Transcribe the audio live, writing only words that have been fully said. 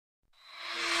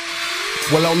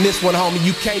Well, on this one, homie,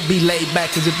 you can't be laid back,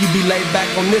 cause if you be laid back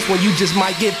on this one, you just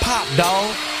might get popped,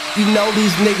 dawg. You know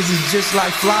these niggas is just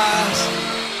like flies.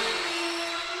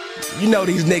 You know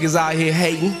these niggas out here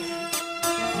hating.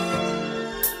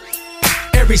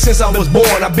 Ever since I was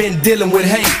born, I've been dealing with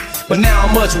hate. But now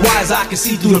I'm much wiser, I can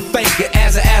see through the fake. And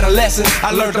as an adolescent,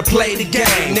 I learned to play the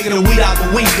game. Nigga, the weed out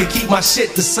the weed and keep my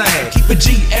shit the same. Keep a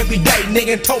G every day,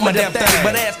 nigga, and told my damn thing.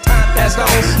 But as time passed on,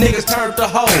 niggas turned to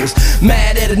hoes.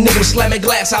 Mad at a nigga slamming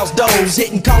glass house doors.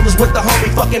 Hitting corners with the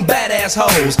homie, fucking badass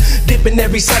hoes. Dipping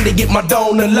every Sunday, get my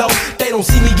dough on the low. They don't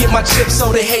see me get my chips,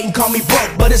 so they hate and call me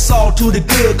broke. But it's all to the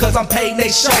good, cause I'm paid they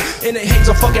show. And they hate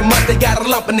a fucking month, they got a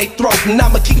lump in their throat. And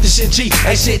I'ma keep the shit G,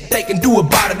 ain't shit they can do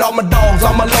about it. All my dogs,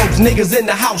 all my lows, niggas in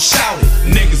the house shouting.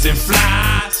 Niggas and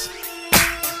flies.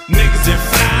 Niggas and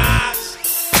flies.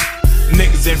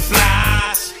 Niggas and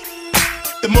flies.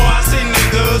 The more I see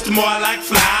niggas, the more I like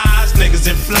flies. Niggas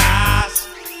and flies.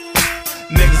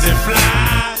 Niggas and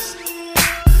flies.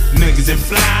 Niggas and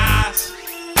flies.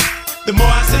 The more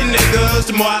I see niggas,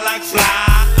 the more I like flies.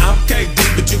 I'm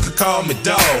KD, but you could call me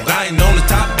dog. I ain't on the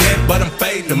top yet, but I'm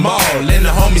fading them all. And the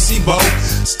homie C-Bo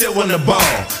still on the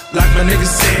ball. Like my nigga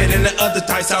said in the other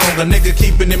tight song, a nigga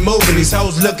keeping it moving, these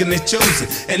hoes looking and choosing.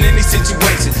 In any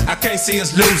situation, I can't see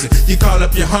us losing. You call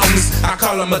up your homies, I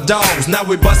call them my dogs. Now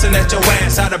we busting at your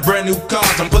ass out of brand new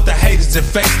cars. I'm put the haters in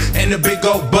face and a big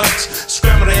old bunch.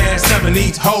 Scramble their ass up and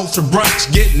eat hoes for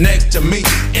brunch. Getting next to me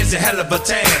is a hell of a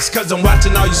task, cause I'm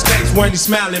watching all you snakes wearing these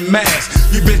smiling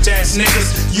masks. You bitch ass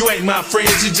niggas, you ain't my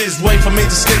friends. You just wait for me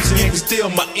to slip so you can steal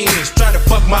my ends. Try to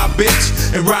fuck my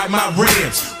bitch and ride my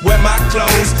rims. Wear my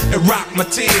clothes and rock my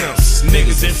Timbs.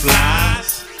 Niggas and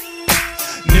flies.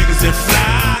 Niggas and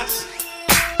flies.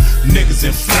 Niggas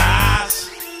and flies.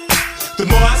 The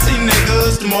more I see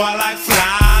niggas, the more I like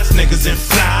flies. Niggas and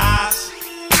flies.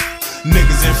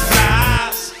 Niggas and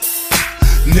flies.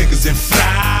 Niggas and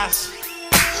flies.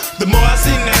 The more I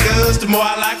see niggas, the more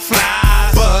I like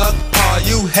flies. Fuck all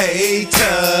you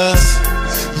haters,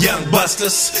 young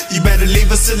busters, you better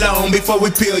leave us alone before we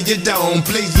peel your dome.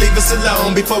 Please leave us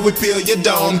alone before we peel your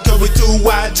dome. Cause we two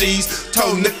YGs,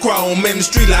 toting the chrome, and the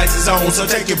street lights is on, so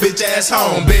take your bitch ass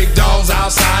home. Big dogs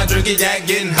outside, drinking yak,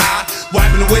 getting high,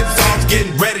 wiping the whips off,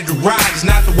 getting ready to ride. It's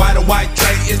not the white or white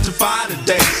tray, it's the fire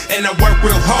today. And I work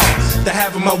real hard to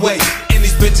have it my way. And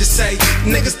these bitches say,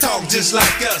 niggas talk just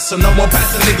like us, so no one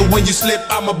pass a nigga when you slip,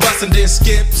 I'ma bust and then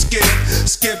skip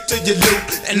to your loop.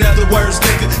 In other words,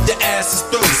 nigga, your ass is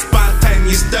through.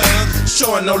 Spontaneous thug,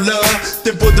 showing no love,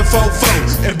 then put the fofo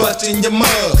and bust in your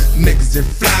mug. Niggas and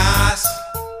flies.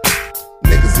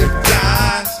 Niggas and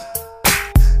flies.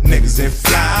 Niggas and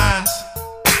flies.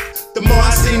 The more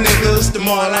I see niggas, the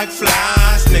more I like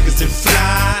flies. Niggas and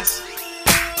flies.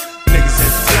 Niggas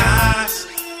and flies.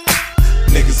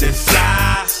 Niggas and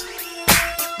flies.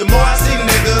 The more I see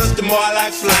niggas, the more I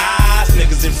like flies.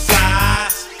 Niggas and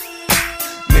flies.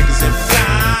 Niggas and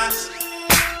flies.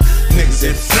 Niggas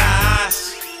and flies.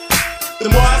 The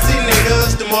more I see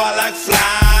niggas, the more I like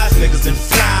flies. Niggas and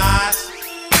flies.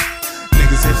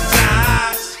 Niggas and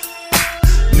flies.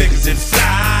 Niggas and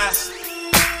flies.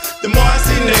 The more I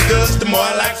see niggas, the more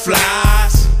I like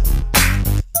flies.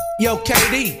 Yo,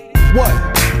 KD, what?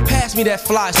 Pass me that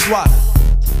fly swatter,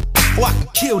 or I can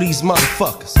kill these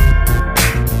motherfuckers.